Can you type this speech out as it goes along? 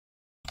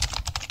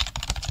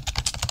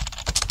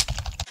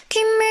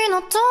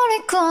の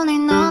虜に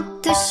なっ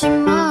てし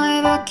ま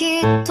えばき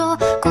っと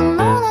こ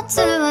の夏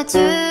は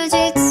充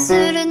実す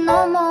る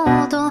のモ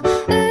ード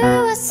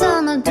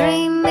噂の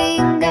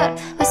Dreaming God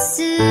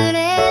忘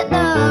れ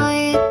な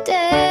い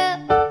で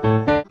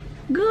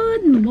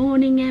Good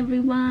morning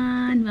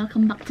everyone!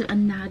 Welcome back to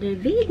another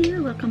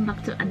video. Welcome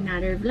back to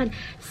another vlog.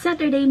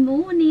 Saturday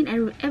morning,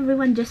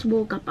 everyone just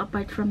woke up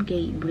apart from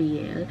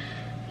Gabriel.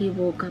 He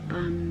woke up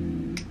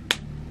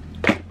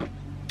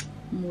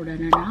more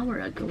than an hour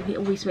ago. He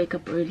always wake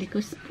up early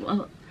because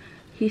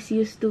he's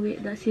used to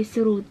it. That's his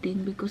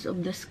routine because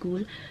of the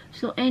school.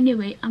 So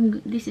anyway,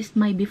 this is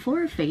my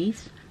before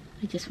face.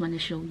 I just want to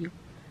show you.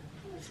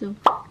 So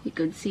you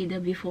could see the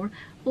before.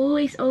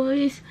 Always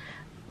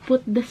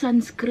put the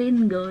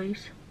sunscreen,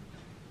 guys.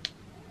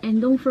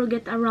 And don't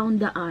forget around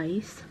the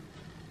eyes.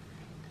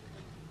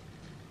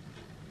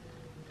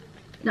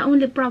 The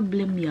only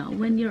problem, yeah,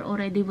 when you're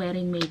already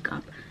wearing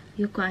makeup,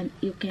 you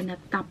cannot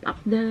tap up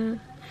the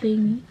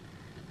thing.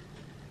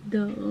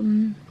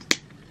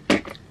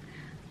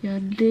 Yeah,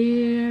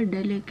 they're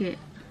delicate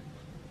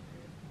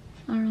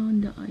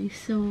around the eyes,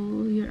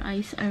 so your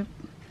eyes are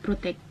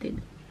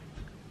protected.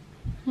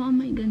 What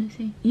am I gonna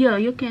say? Yeah,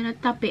 you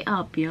cannot tap it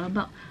up, yeah,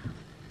 but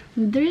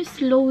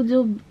there's loads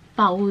of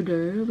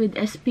powder with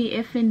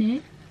SPF in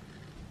it.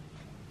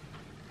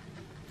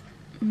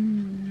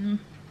 And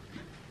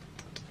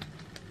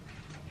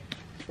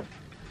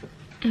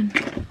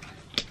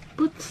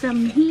put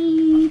some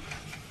heat.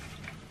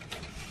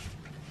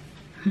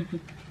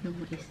 No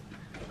worries.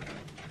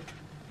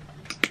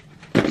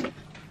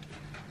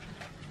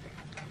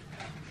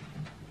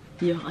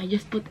 Yeah, I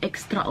just put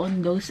extra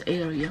on those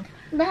areas.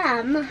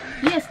 Mom.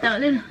 Yes,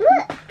 darling.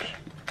 Look.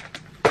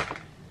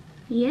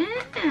 Yeah,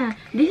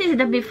 this is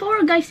the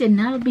before, guys, and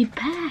I'll be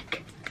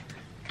back.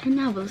 And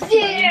I will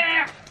see you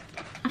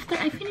after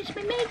I finish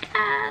my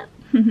makeup.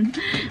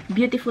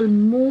 Beautiful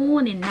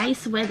moon and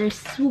nice weather,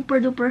 super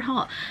duper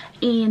hot,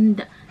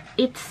 and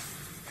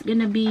it's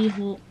gonna be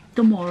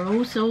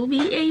tomorrow, so we'll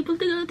be able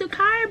to go to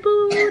car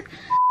boot.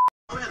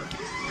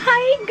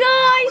 Hi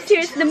guys,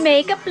 here's the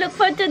makeup look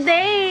for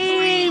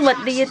today.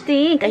 What do you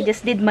think? I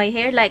just did my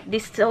hair like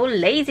this, so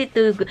lazy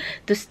to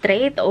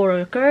straight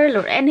or curl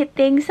or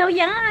anything. So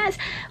yes,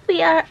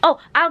 we are. Oh,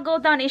 I'll go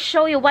down and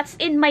show you what's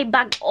in my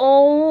bag.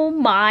 Oh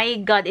my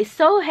god, it's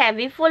so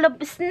heavy, full of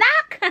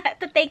snack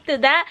to take to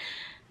the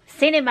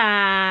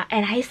cinema,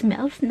 and it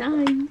smells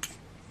nice.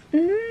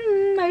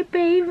 My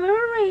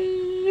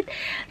favorite.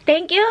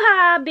 Thank you,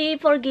 hubby,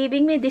 for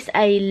giving me this.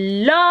 I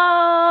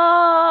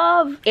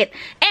love it.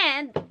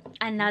 And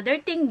another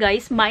thing,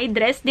 guys, my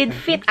dress did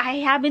fit. I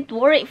haven't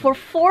worn it for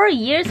 4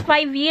 years,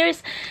 5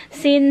 years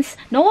since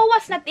Noah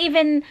was not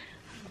even.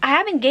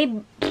 I'm not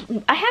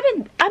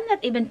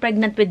even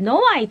pregnant with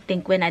Noah, I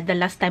think, the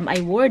last time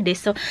I wore this.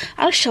 So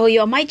I'll show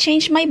you. I might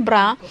change my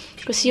bra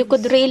because you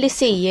could really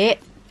see it.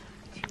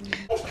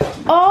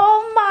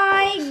 Oh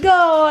my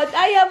god,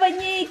 I have a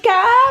new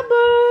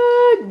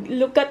cupboard.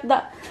 Look at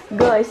that,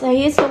 guys. I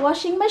use a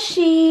washing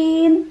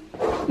machine.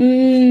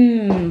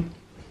 I'm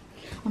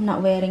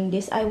not wearing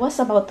this. I was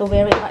about to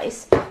wear it, but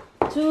it's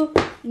too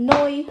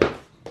noisy.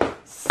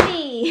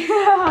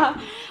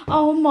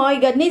 Oh my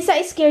god, needs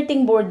a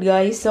skirting board,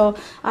 guys. So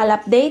I'll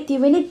update you.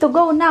 We need to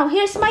go now.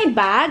 Here's my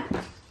bag.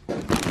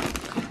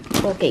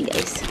 Okay,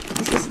 guys,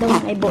 this is the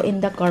one I bought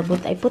in the car,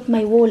 but I put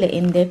my wallet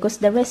in there because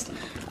the rest,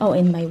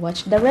 in my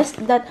watch, the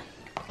rest that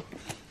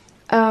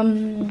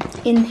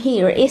in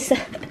here is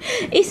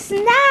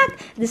snack.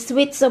 The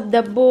sweets of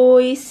the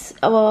boys,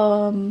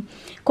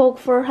 Coke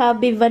for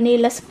hubby,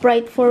 vanilla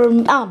Sprite for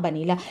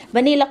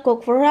vanilla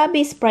Coke for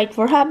hubby, Sprite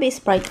for hubby,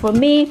 Sprite for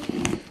me,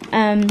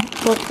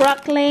 for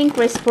crackling,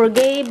 crisp for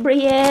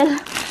Gabriel,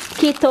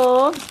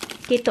 keto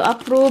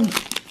approved.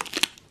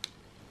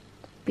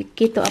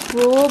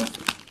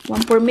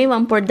 One for me,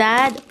 one for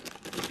dad.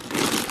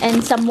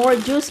 And some more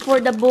juice for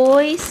the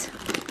boys.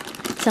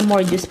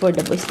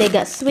 They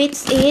got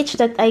sweets each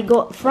that I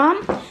got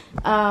from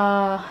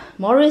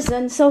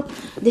Morrison. So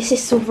this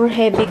is super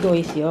heavy,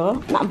 guys,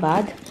 yo. Not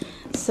bad.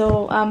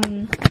 So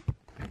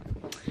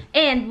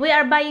and we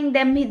are buying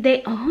them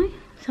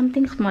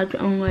something smart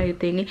on my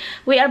thingy.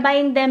 We are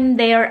buying them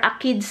a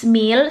kids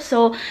meal.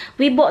 So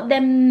we bought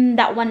them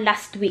that one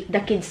last week, the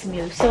kids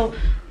meal. So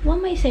what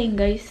am I saying,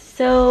 guys?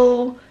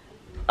 So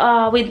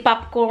with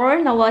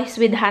popcorn, is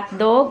with hot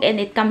dog, and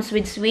it comes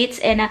with sweets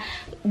and a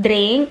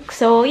drink.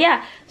 So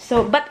yeah,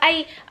 but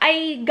I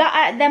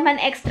got them an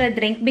extra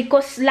drink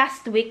because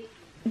last week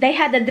they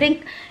had a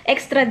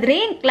extra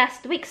drink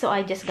last week, so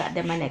I just got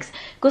them an extra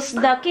because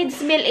the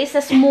kids meal is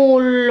a small,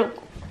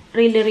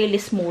 really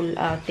small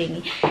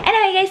thingy.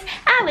 Anyway, guys,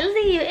 I will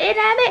see you in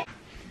a bit.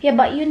 Yeah,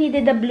 but you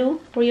needed the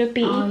blue for your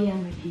PE. Oh yeah,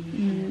 my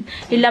PE.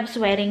 He loves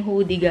wearing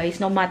hoodie, guys.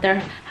 No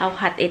matter how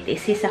hot it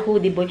is, he's a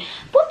hoodie boy.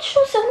 Put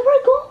shoes on,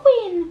 we're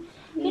going.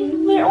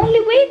 And we're only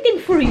waiting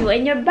for you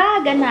and your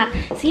bag, anak.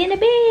 See you in a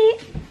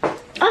bit.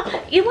 Oh,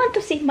 you want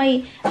to see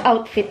my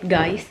outfit,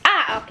 guys?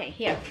 Okay,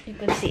 here. You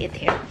can see it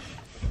here.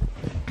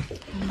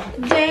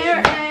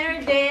 There.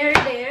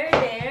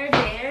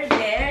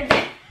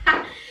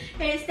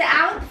 Here's the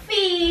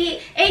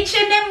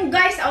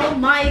Oh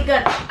my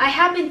god. I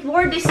haven't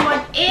worn this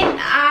one in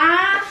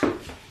a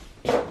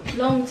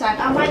long time.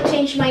 I might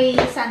change my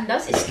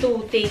sandals. It's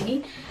too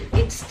thingy.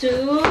 It's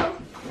too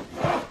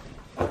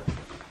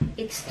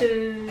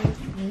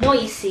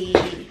noisy.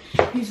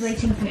 Who's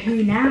waiting for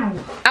who now?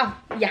 Oh,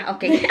 yeah,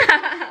 okay.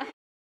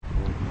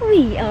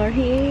 We are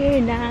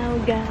here now,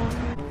 guys.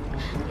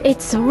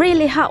 It's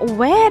really hot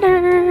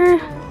weather.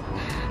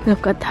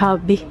 Look at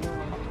hubby.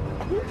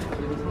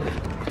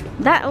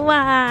 That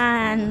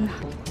one.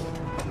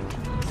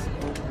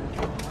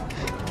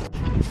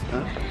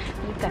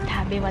 Look at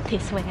hubby, what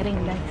he's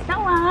wearing, guys.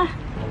 That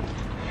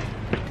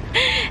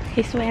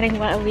he's wearing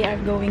what we are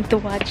going to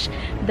watch,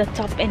 the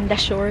top and the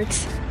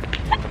shorts.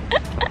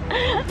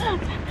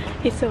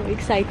 He's so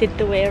excited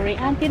to wear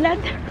it. Auntie Lad.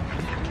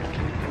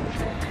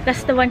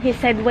 That's the one he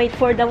said, wait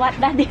for the what,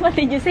 Daddy? What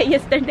did you say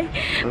yesterday?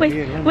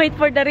 Wait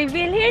for the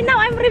reveal. Here now,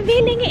 I'm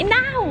revealing it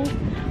now.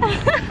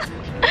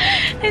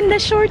 And the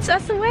shorts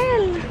as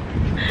well.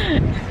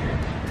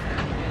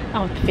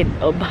 Outfit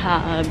of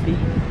hubby.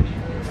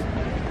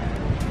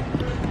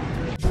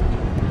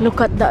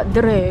 Look at that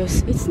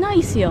dress. It's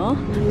nice, yeah?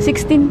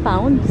 16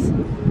 pounds.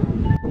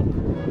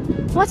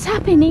 What's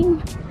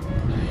happening?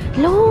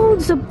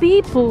 Loads of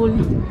people.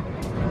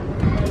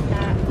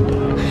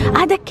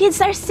 Ah, the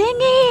kids are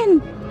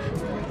singing.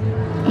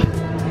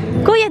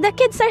 Kuya, the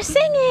kids are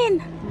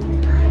singing.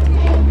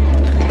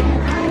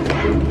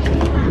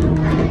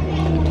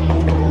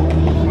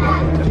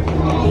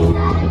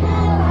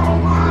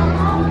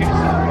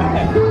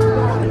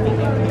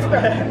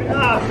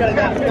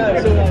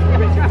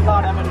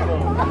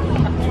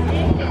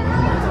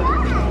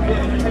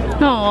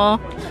 Oh,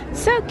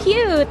 so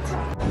cute.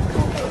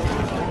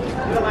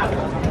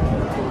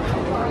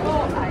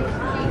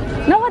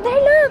 No,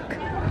 there, look.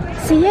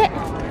 See it?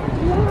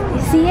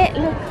 You see it?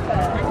 Look.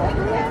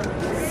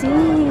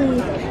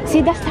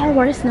 See the Star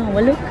Wars now.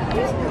 Look.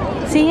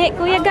 See it,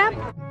 Kuya Gab?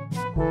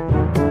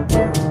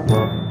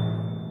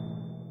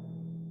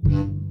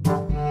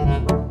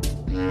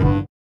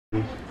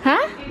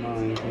 Huh?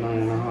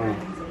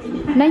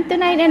 9 to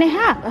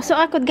 9.5. So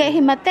I could get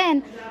him a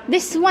 10.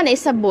 This one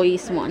is a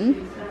boy's one.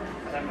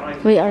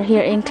 We are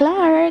here in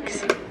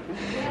Clark's.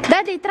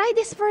 Daddy, try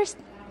this first,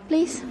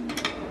 please.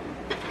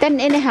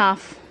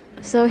 10.5.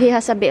 So he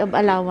has a bit of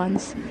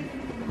allowance.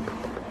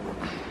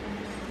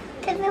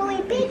 The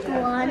really big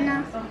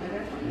one.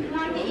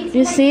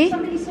 You see?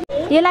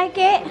 You like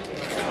it?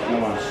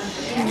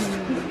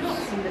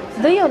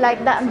 Do you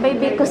like that,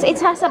 baby? Because it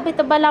has a bit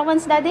of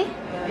allowance, Daddy.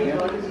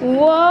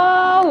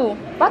 Whoa!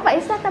 Papa,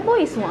 is that a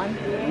boy's one?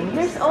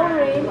 There's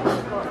orange.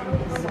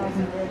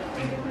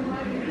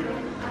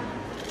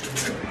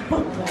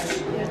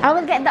 I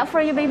will get that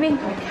for you, baby.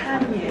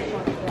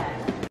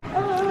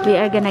 We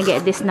are gonna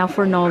get this now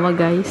for Noah,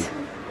 guys.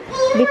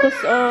 Because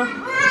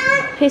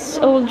his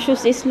old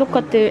shoes is, look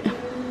at it.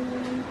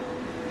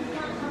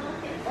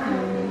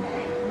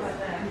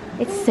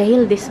 It's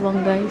sale, this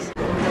one, guys.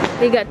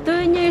 We got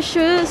 2 new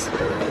shoes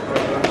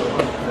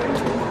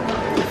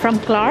from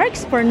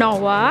Clark's for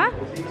Noah.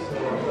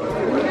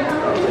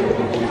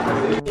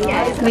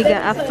 We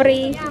got a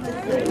free.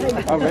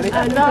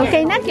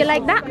 Okay, Nat, you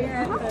like that?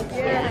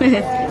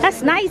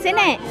 That's nice, isn't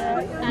it?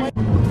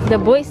 The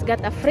boys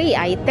got a free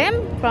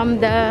item from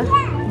the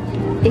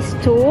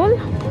stool.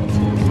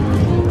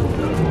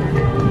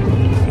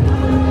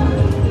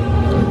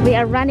 We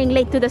are running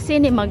late to the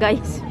cinema,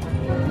 guys.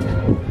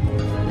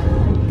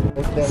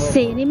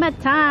 Cinema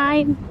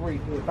time.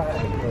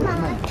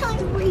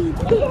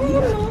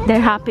 They're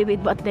happy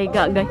with what they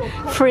got, guys.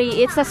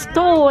 Free. It's a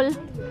stool.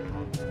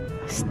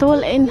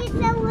 Stool in.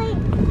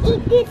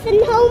 Eat this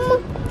in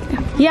home.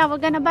 Yeah, we're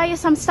gonna buy you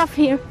some stuff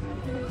here.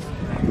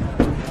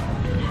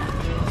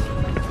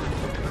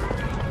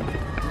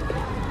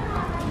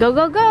 Go,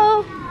 go,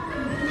 go.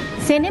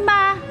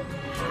 Cinema.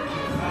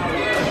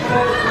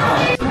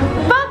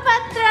 Paw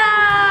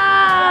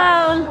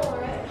Patrol.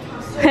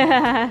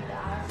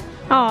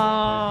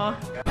 Aww.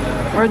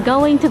 We're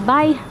going to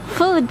buy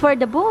food for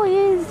the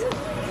boys.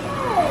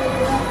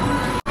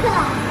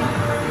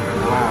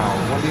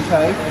 Wow, what do you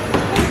say?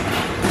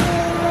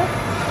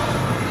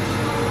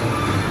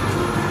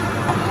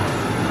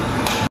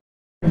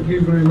 Thank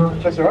you very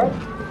much. That's alright.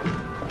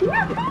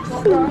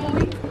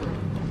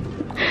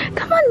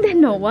 Come on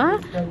then, Noah.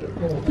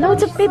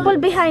 Loads of people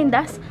behind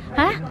us.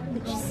 Huh?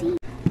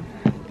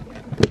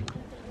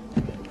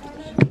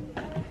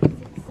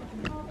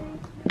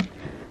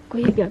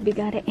 Kuya Gabi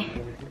got it.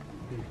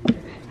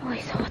 Oh,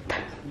 it's hot.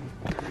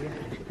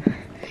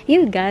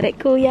 You got it,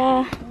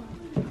 Kuya.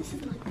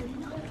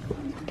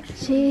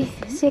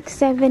 6,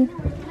 7,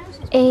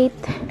 8,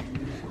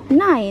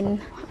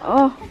 9.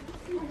 Oh.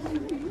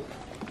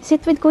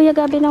 Sit with Kuya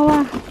Gabi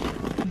Noah.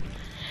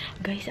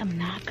 Guys, I'm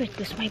knackered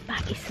because my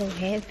back is so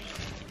heavy.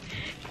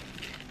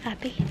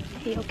 Happy?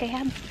 Are you okay,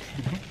 Hab?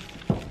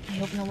 I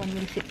hope no one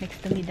will sit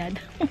next to me, Dad.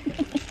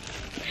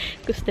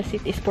 Because the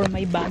seat is for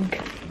my bag.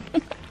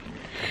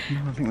 No,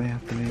 I think they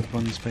have to leave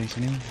one space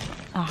anyway.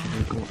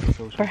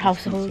 For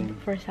household.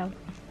 For house.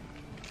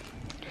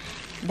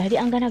 Daddy,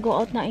 I'm gonna go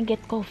out now and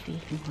get coffee.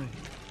 Okay.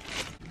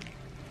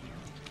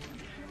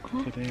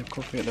 Did they have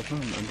coffee at the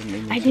front?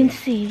 I didn't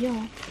see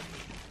you.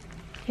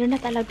 You're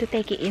not allowed to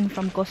take it in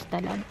from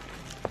Costa lang.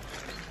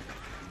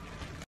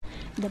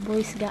 The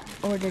boys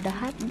ordered a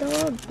hot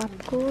dog,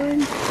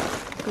 popcorn.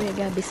 Kuya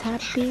Gabby's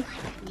happy.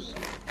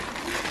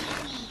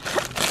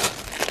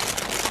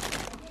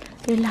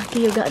 You're lucky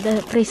you got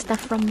the free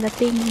stuff from the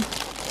thing.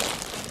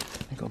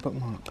 I got a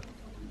bookmark.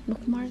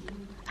 Bookmark?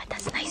 Ah,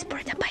 that's nice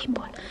for the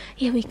Bible.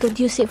 Yeah, we could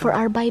use it for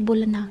our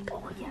Bible, anak.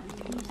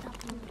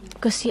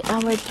 Because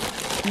our...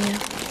 Yeah.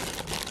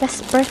 That's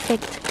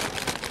perfect.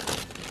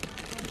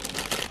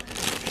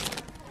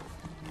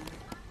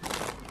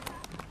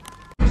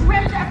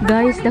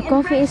 Guys, the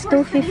coffee is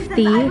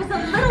 $2.50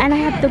 and I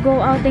have to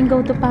go out and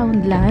go to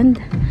Poundland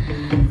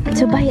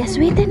to buy a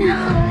sweetener.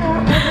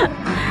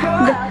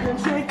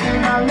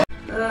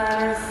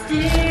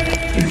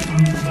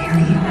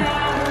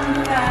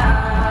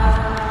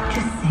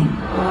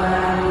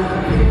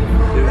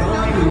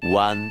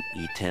 One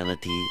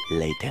eternity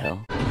later.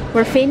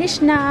 We're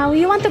finished now.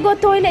 You want to go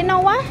toilet,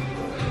 Noah?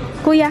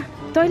 Kuya,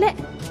 toilet?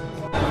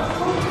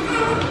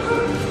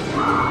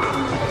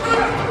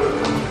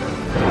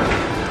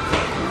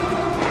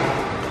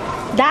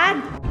 Dad!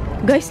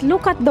 Guys,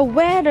 look at the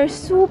weather.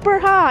 Super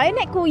hot.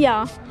 Isn't it,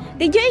 Kuya?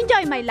 Did you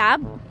enjoy my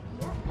lab?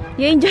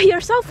 You enjoy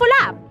your sofa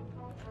lab?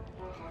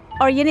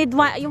 Or you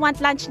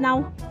want lunch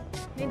now?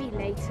 Maybe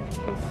later.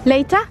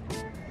 Later?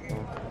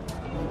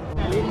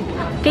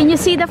 Can you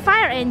see the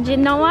fire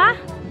engine, Noah?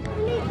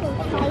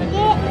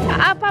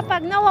 Papa,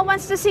 Noah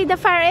wants to see the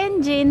fire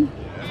engine.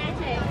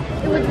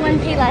 It was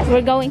 1P last.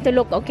 We're going to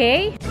look,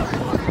 okay?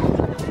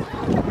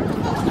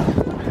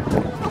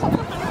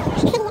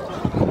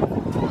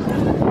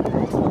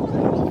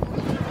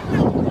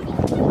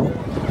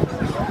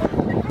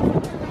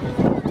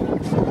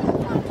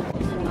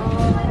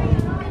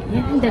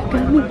 Yeah, they're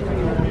coming.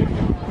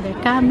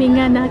 They're coming,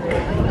 anak.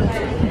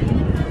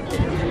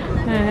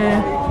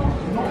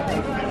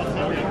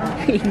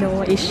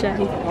 Noah is shy.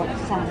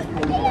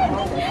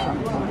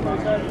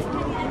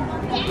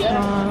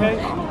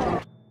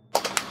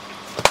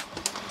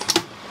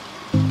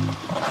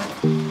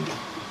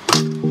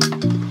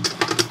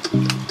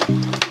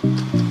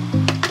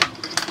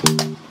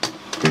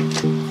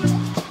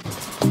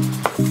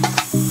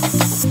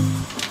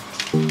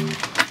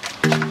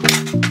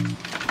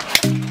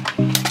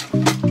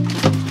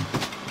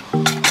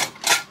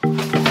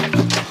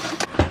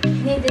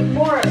 Needed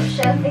more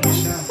shelving.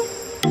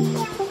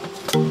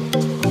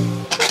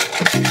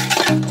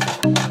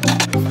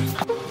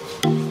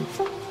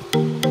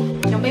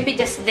 Maybe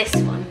just this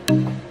one.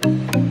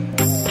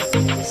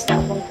 Just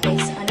that one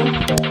place.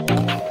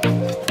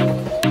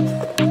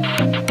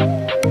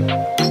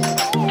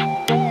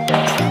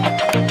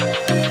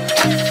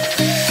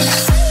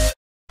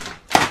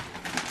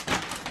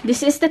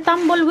 This is the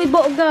tumble we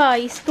bought,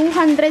 guys.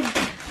 200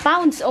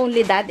 pounds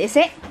only, Dad, is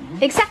it?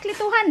 Exactly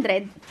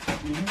 200.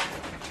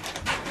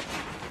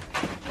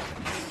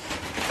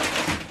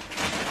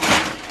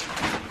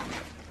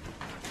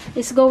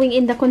 It's going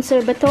in the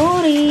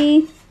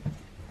conservatory.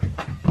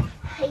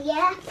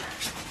 Yeah.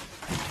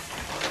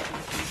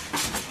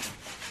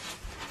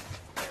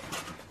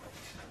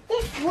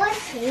 This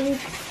washing.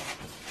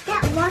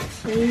 That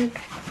washing.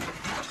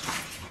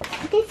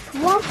 This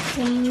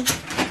washing.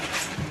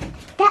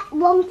 That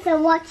one for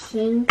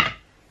washing.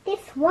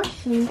 This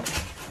washing.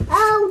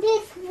 Oh,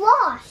 this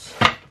wash.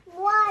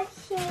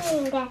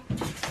 Washing.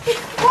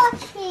 This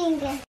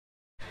washing.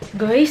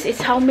 Guys,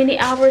 it's how many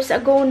hours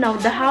ago now?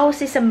 The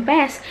house is a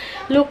mess.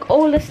 Look,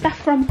 all the stuff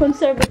from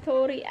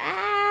conservatory.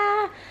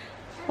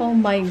 Oh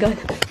my god.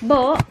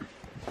 But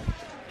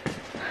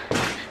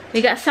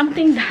we got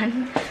something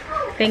done.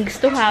 Thanks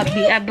to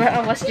hubby. I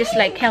was just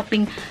like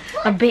helping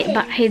a bit,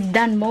 but he'd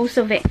done most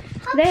of it.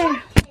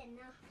 There.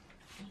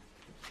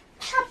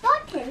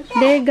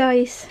 There,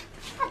 guys.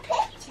 A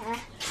picture.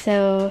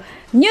 So,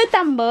 new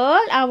Tumble,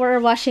 our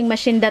washing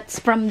machine that's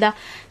from the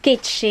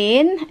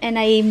kitchen. And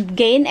I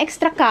gained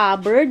extra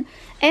cupboard.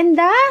 And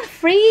the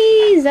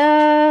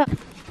freezer.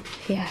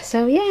 Yeah,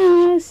 so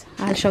yes.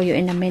 I'll show you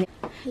in a minute.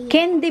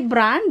 Candy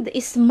brand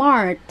is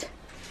Smart.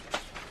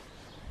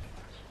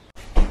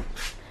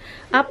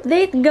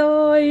 Update,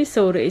 guys.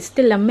 Sorry, it's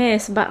still a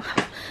mess, but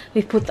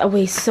we put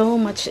away so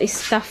much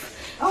stuff.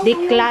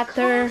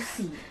 Declutter.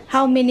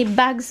 How many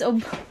bags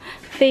of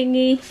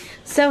thingy.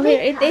 So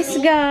here it is,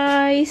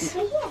 guys.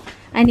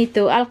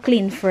 I'll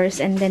clean first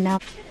and then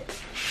I'll...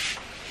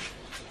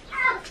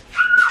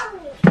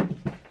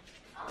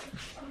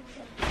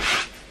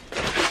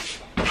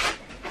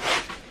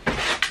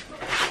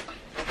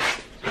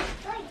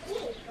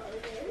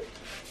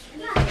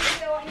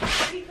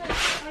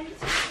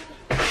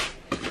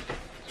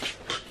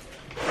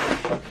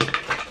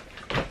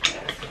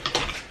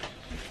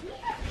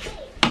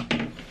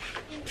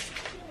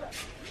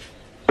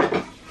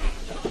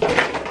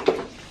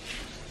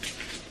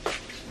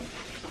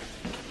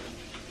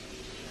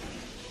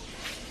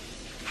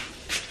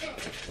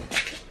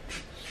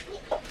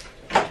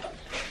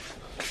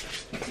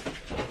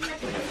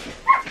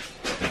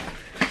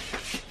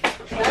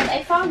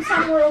 I found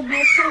some more of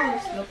your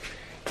tools. Look.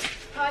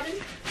 Pardon?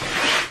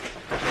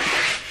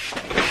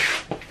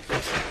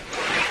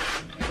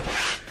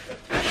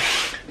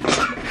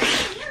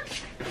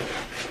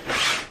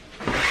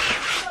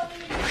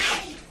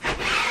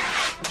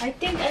 I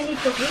think I need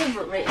to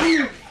hoover right now.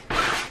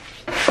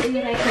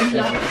 Here I can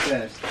love.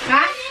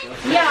 Huh?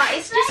 Yeah,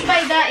 it's just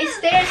by the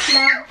stairs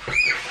now.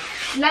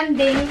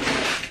 Landing.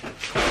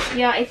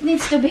 Yeah, it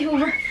needs to be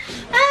hoover.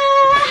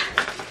 Ah!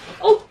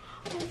 Oh!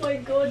 Oh my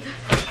god.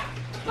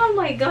 Oh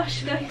my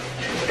gosh, guys.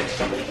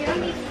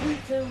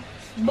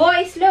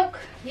 Boys, look.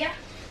 Yeah.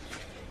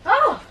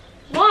 Oh!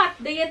 What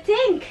do you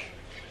think?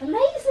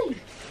 Amazing.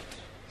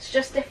 It's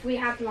just if we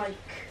had like...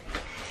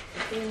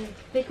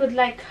 we could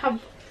like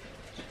have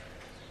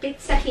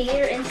pizza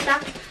here and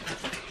stuff.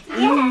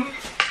 Yeah.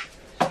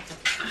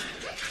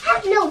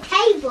 Have no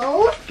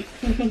table.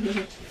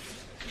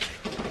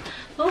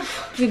 Oh,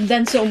 we've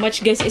done so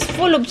much, guys. It's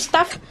full of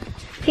stuff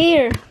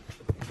here.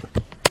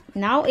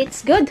 Now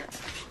it's good.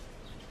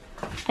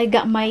 I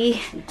got my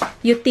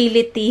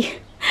utility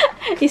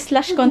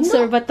slash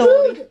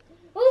conservatory.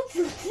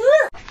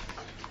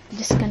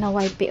 Just gonna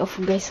wipe it off,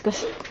 guys,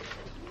 because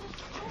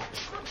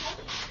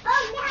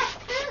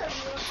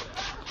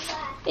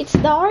it's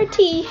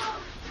dirty.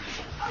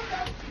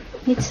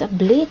 It's a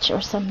bleach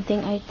or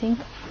something, I think.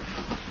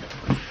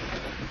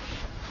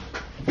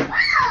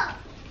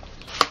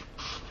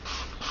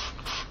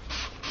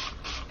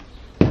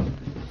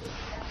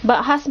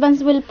 But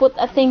husbands will put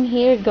a thing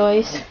here,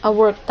 guys, a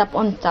worktop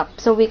on top,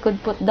 so we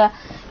could put the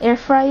air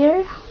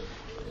fryer,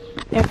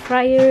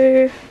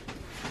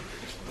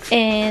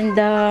 and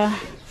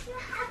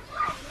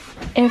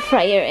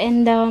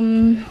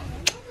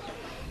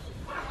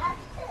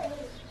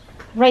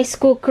rice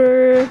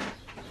cooker.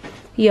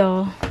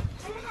 Yeah.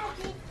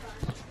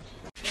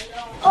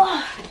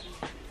 Oh.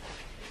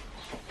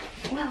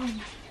 Oh my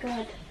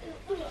god.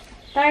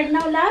 Tired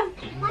now, love?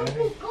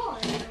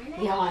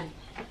 Yan.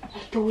 I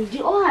told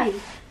you, oy.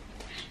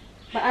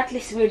 But at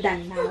least we're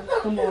done now.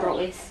 Tomorrow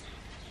is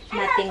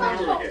nothing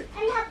now.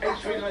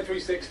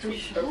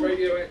 83936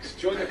 Radio X.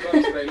 Join the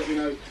club today. Let me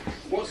know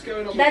what's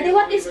going on. Daddy,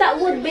 what is that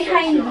wood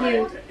behind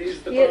you?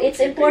 It's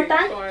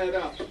important?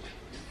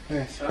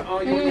 Yes.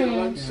 Are you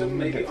lonesome,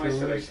 maybe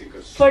isolated?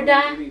 Because For the...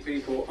 many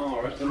people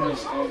are at the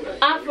most, aren't they?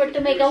 for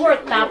to make a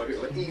worktop.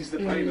 Ease the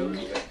pain a little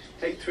bit.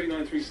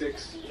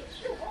 83936.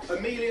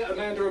 Amelia,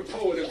 Amanda, and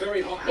Paul in a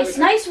very hot. It's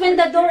nice when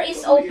the door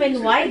is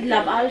open wide,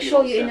 love. I'll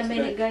show you in a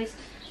minute, guys.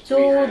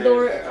 Two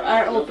doors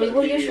are open.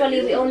 Well,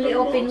 usually we only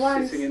open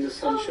once.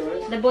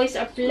 The boys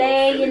are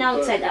playing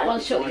outside. I will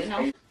show you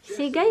now.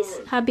 See,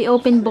 guys, hubby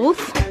opened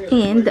both,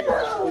 and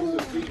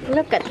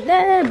look at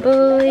the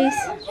boys.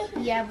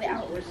 Yeah, but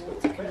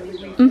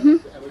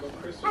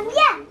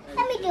Yeah,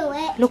 let me do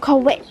it. look how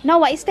wet.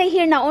 No, I stay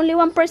here now. Only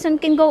one person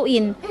can go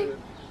in.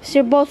 So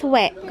you're both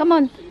wet. Come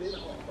on.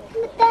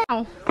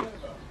 Now.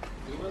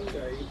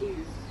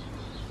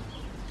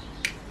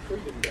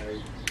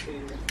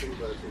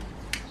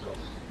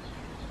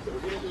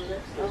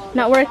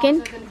 Not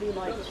working?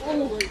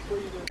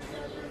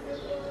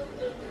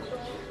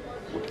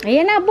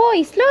 Ayan na,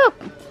 boys. Look.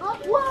 Oh,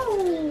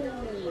 whoa.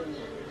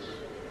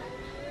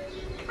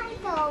 I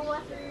go.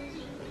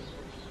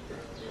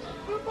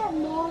 I got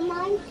more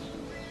mine.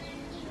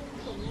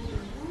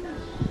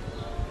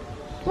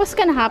 What's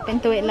gonna happen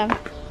to it, love?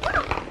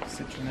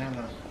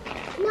 Citronella.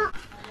 No.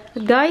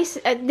 Guys,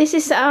 this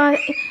is a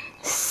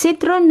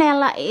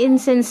citronella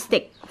incense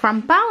stick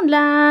from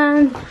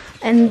Poundland.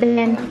 And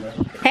then,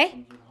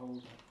 hey,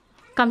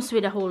 comes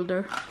with a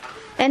holder.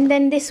 And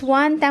then this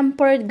one,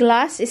 tempered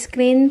glass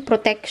screen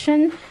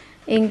protection,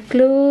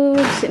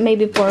 includes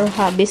maybe for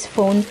hubby's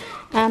phone.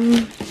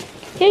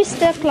 Here's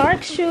the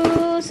Clark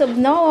shoes of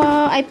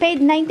Noah. I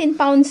paid 19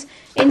 pounds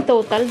in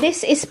total.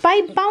 This is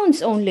 5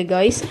 pounds only,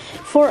 guys,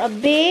 for a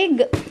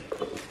big...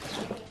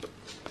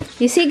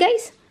 You see,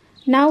 guys?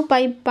 Now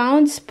 5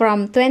 pounds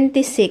from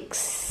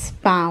 26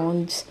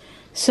 pounds.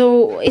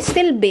 So it's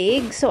still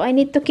big, so I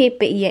need to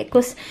keep it yet,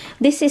 because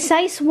this is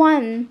size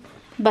 1,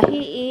 but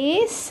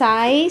he is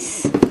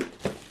size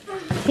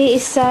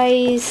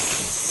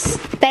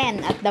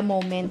 10 at the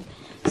moment.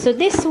 So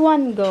this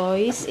one,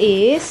 guys,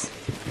 is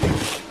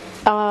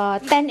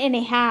 10 and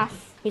a half,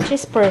 which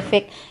is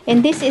perfect.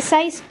 And this is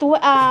size 12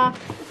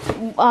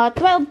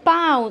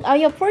 pounds,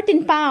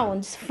 14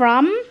 pounds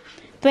from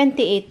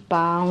 28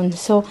 pounds.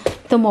 So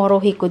tomorrow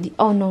he could,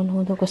 oh no,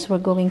 because we're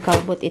going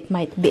Carbot, it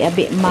might be a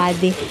bit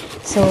muddy.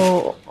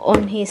 So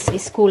on his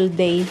school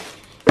day,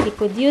 he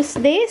could use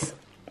this.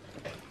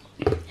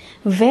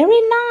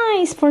 Very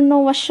nice for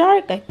Noah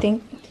Shark, I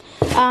think.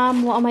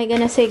 What am I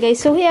gonna say, guys?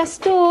 So he has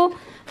two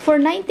for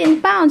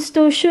 19 pounds,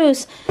 2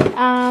 shoes.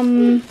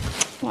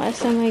 What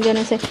else am I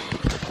gonna say?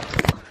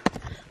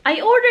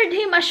 I ordered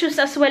him a shoes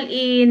as well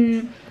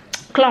in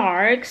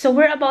Clark, so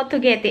we're about to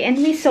get it, and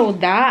we saw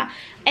that.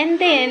 And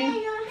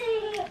then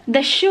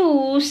the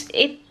shoes,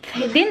 it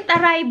didn't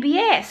arrive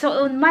yet. So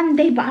on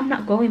Monday, but I'm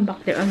not going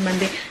back there on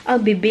Monday. I'll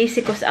be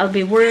busy because I'll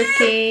be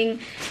working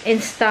and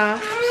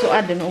stuff. So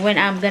I don't know when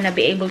I'm gonna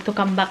be able to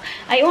come back.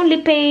 I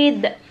only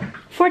paid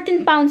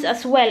 14 pounds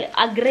as well.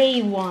 A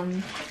gray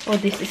one. Oh,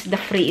 this is the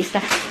free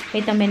stuff.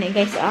 Wait a minute,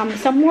 guys.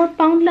 Some more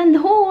Poundland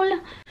haul.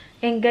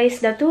 And guys,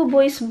 the two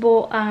boys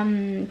bought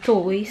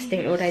toys.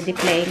 They're already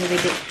playing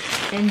with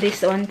it. And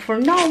this one for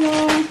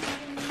Noah.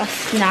 A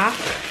snack.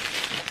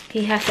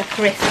 He has a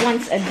crisp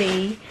once a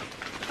day.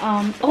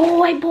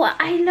 Oh, I bought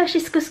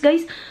eyelashes because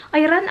guys,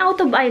 I ran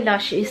out of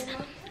eyelashes.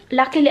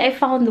 Luckily, I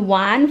found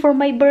one for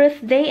my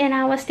birthday, and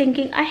I was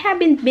thinking I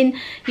haven't been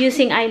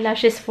using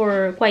eyelashes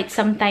for quite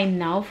some time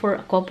now, for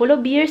a couple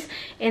of years,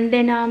 and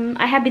then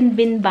I haven't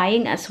been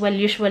buying as well.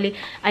 Usually,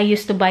 I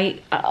used to buy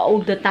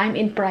all the time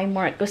in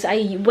Primark because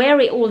I wear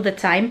it all the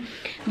time.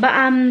 But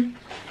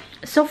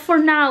so for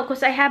now,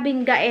 because I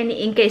haven't got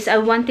any in case I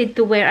wanted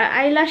to wear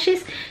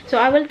eyelashes, so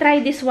I will try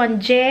this one,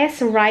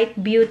 Jess Right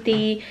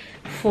Beauty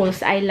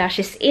false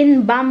eyelashes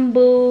in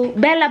bamboo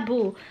Bella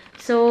Boo.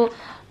 So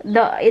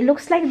it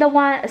looks like the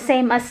one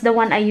same as the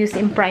one I use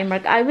in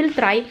Primark. I will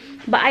try,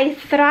 but I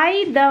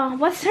tried the,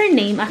 what's her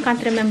name? I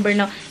can't remember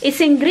now. It's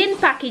in green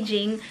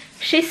packaging.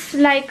 She's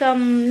like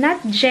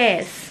not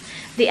Jess,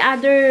 the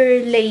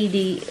other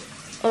lady.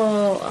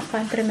 Oh, I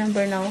can't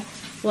remember now.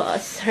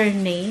 What's her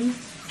name?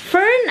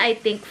 Fern, I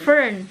think.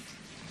 Fern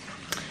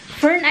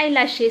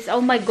eyelashes.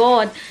 Oh my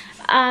god.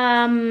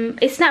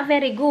 It's not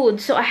very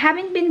good, so I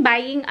haven't been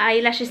buying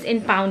eyelashes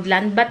in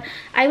Poundland, but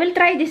I will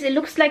try this. It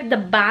looks like the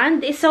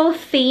band is so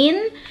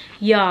thin,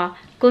 yeah,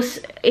 because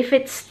if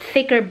it's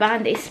thicker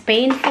band, it's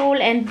painful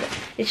and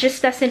it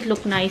just doesn't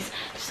look nice.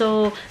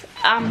 So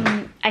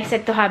I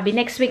said to hubby,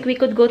 next week we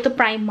could go to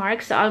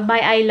Primark, so I'll buy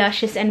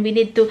eyelashes, and we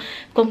need to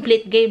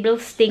complete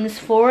Gabriel's things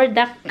for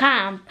the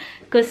camp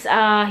because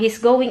he's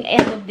going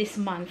end of this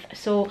month,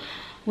 so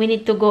we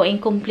need to go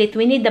and complete.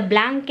 We need the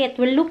blanket.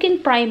 We'll look in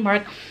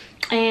Primark.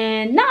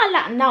 And not a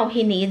lot now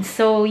he needs.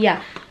 So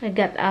yeah, I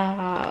got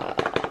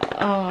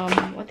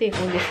what do you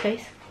call this,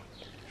 guys?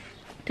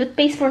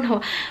 Toothpaste for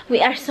now.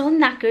 We are so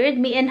knackered,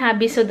 me and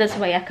hubby, so that's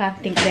why I can't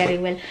think very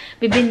well.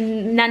 We've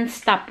been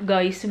non-stop,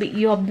 guys.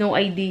 You have no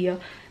idea.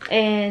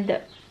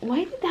 And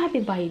why did hubby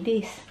buy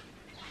this?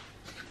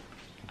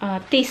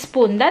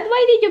 Teaspoon. Dad,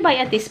 why did you buy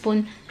a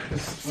teaspoon?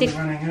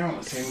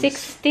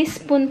 Six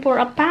teaspoon for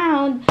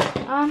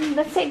 £1.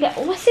 Let's say,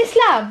 what's this,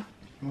 love?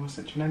 Oh,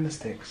 citronella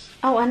sticks.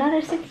 Oh,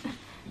 another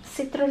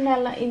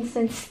citronella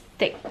incense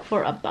stick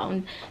for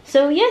 £1.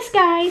 So yes,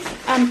 guys,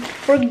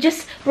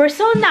 we're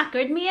so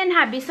knackered, me and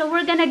hubby, so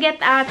we're gonna get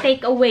a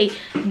takeaway,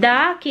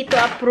 the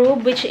keto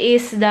approved, which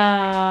is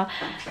the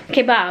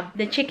kebab,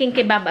 the chicken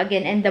kebab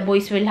again, and the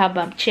boys will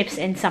have chips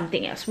and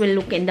something else. We'll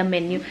look in the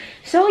menu.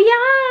 So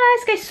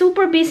yes, guys,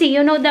 super busy.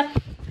 You know, the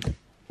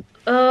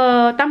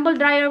tumble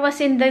dryer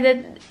was in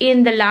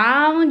the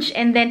lounge,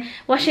 and then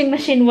washing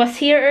machine was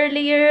here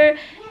earlier,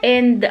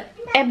 and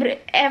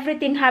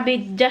everything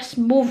hubby just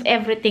moved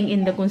everything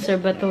in the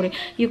conservatory.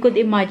 You could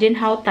imagine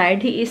how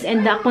tired he is,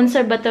 and the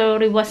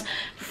conservatory was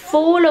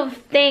full of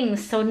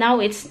things. So now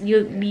it's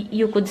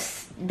you could,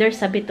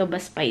 there's a bit of a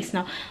space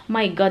now.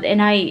 My god,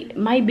 and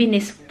my bin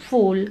is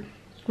full.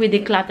 We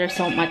declutter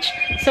so much.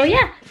 So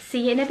yeah,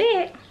 see you in a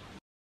bit.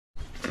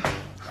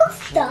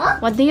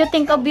 Stop. What do you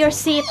think of your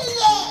seat?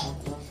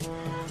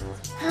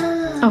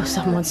 Oh,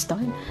 someone's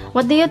done.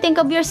 What do you think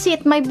of your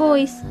seat, my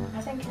boys?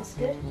 I think it's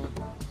good.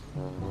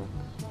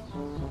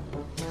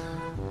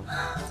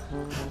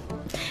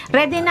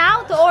 Ready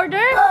now to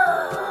order?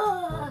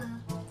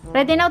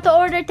 Ready now to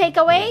order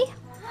takeaway?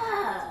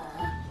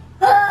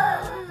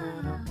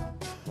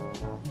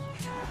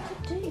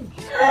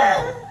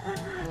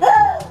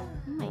 Oh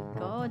my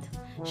god.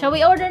 Shall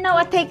we order now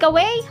a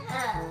takeaway?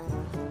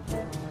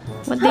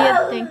 What do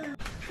you think?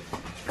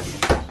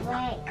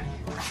 Wait.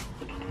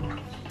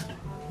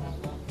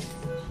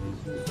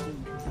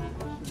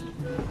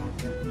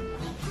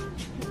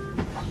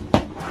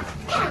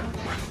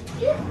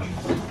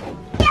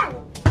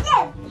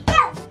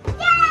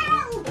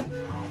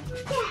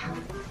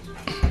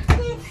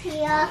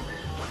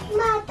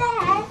 My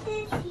dad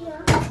is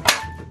here.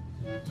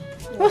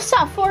 What's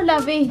that for,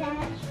 Lovey?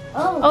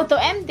 Oh,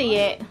 to empty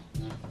it.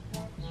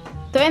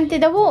 To empty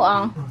the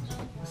water.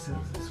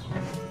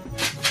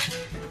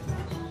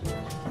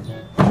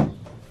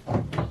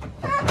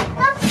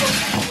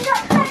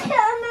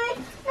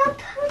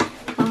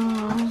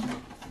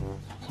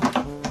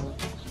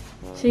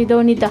 So you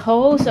don't need the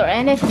hose or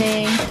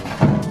anything.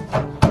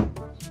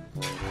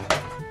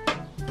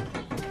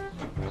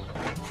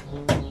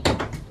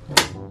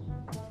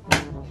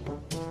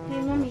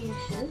 Hey, Mommy,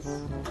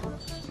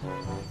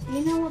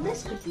 you know what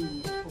this could be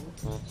used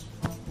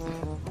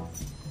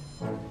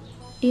for?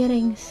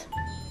 Earrings.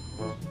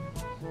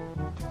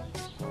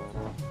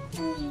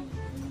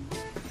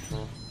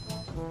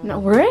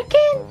 Not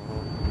working?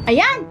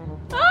 Ayan!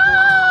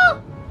 Oh!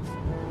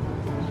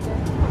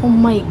 Oh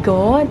my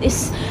god,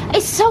 it's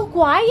so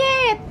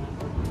quiet.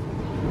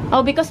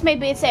 Oh, because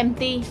maybe it's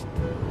empty.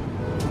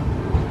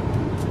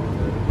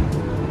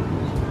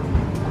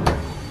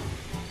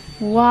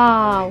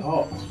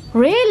 Wow.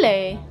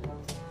 Really?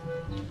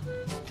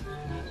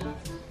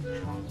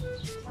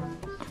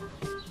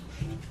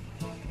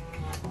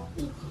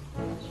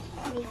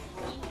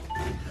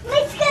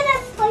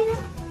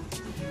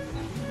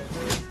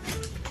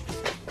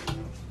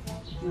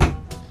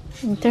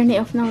 Turn it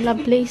off now,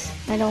 love, please.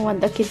 I don't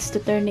want the kids to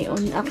turn it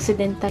on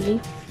accidentally.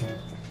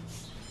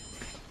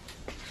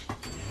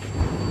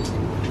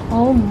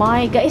 Oh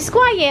my god. It's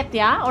quiet,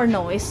 yeah? Or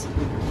noise?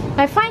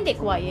 I find it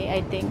quiet,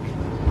 I think.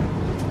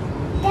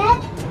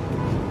 Dad?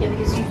 Yeah,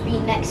 because you've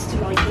been next to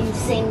like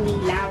insanely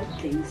loud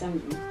things,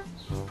 haven't you?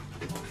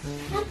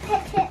 I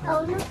put it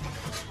on.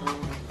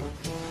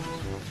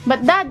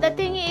 But Dad, the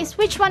thing is,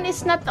 which one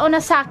is not on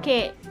a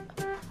sake?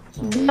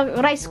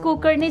 The rice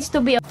cooker needs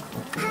to be on.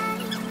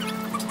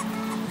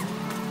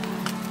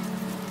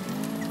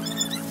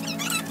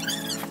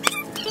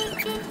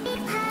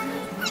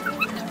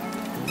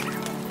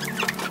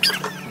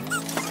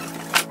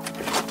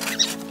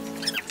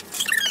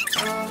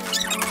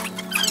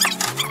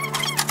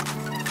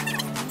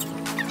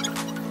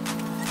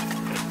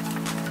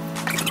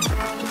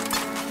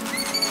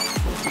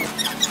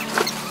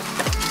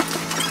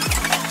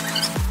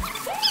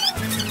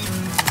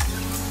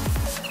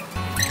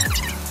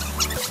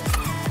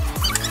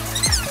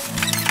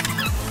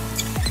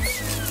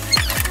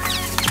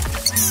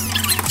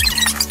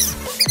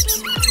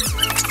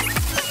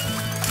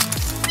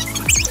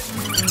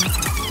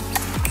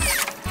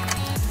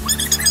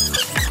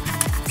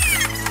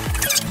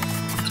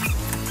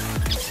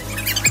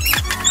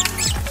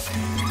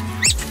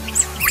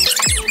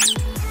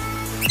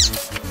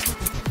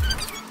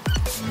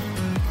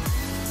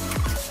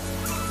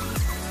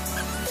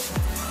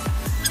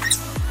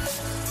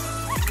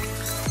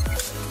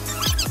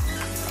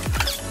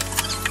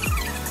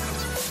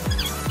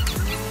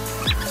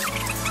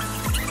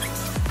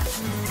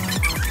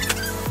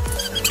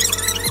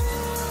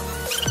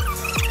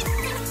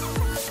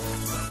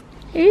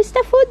 Here's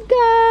the food,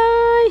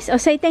 guys. Oh,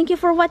 say thank you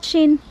for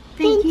watching.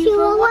 Thank you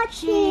for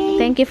watching.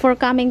 Thank you for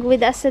coming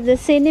with us at the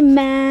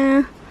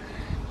cinema.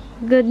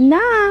 Good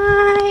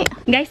night.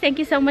 Guys, thank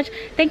you so much.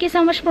 Thank you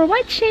so much for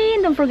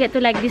watching. Don't forget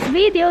to like this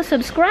video,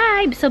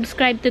 subscribe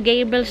to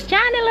Gabriel's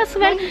channel as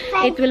well.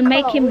 It will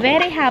make him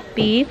very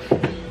happy.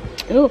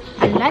 Oh,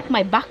 I like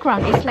my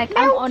background. It's like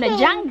I'm on a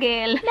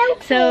jungle.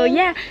 So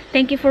yeah,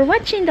 thank you for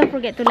watching. Don't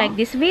forget to like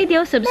this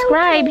video,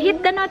 subscribe,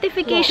 hit the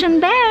notification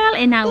bell,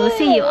 and I will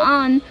see you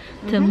on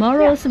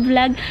tomorrow's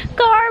vlog.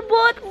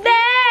 Carbot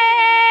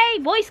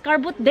day! Boys,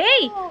 Carbot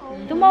day!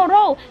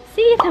 Tomorrow.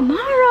 See you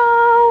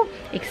tomorrow.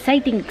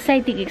 Exciting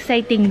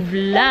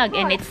vlog.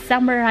 And it's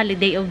summer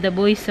holiday of the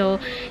boys. So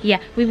yeah,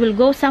 we will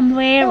go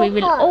somewhere. We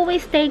will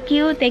always take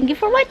you. Thank you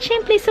for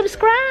watching. Please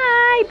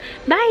subscribe.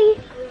 Bye.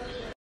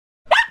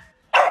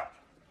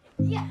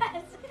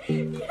 Yes.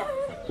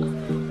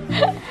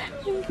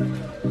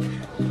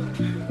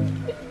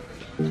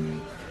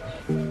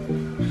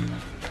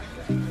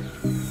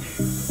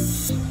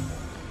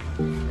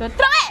 Go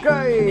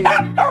try it!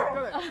 Go!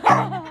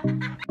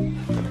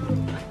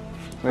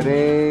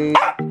 Ready?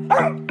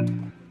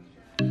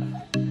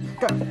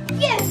 Go!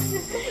 Yes.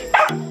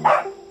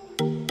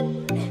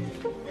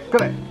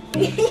 Got it!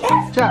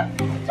 Yes. Chuck!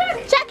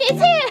 Chuck,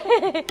 it's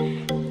here!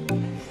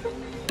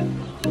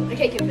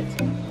 Okay, give it.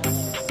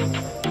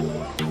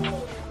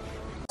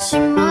 し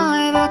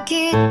まえば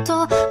きっ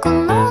とこ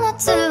の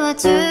夏は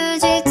充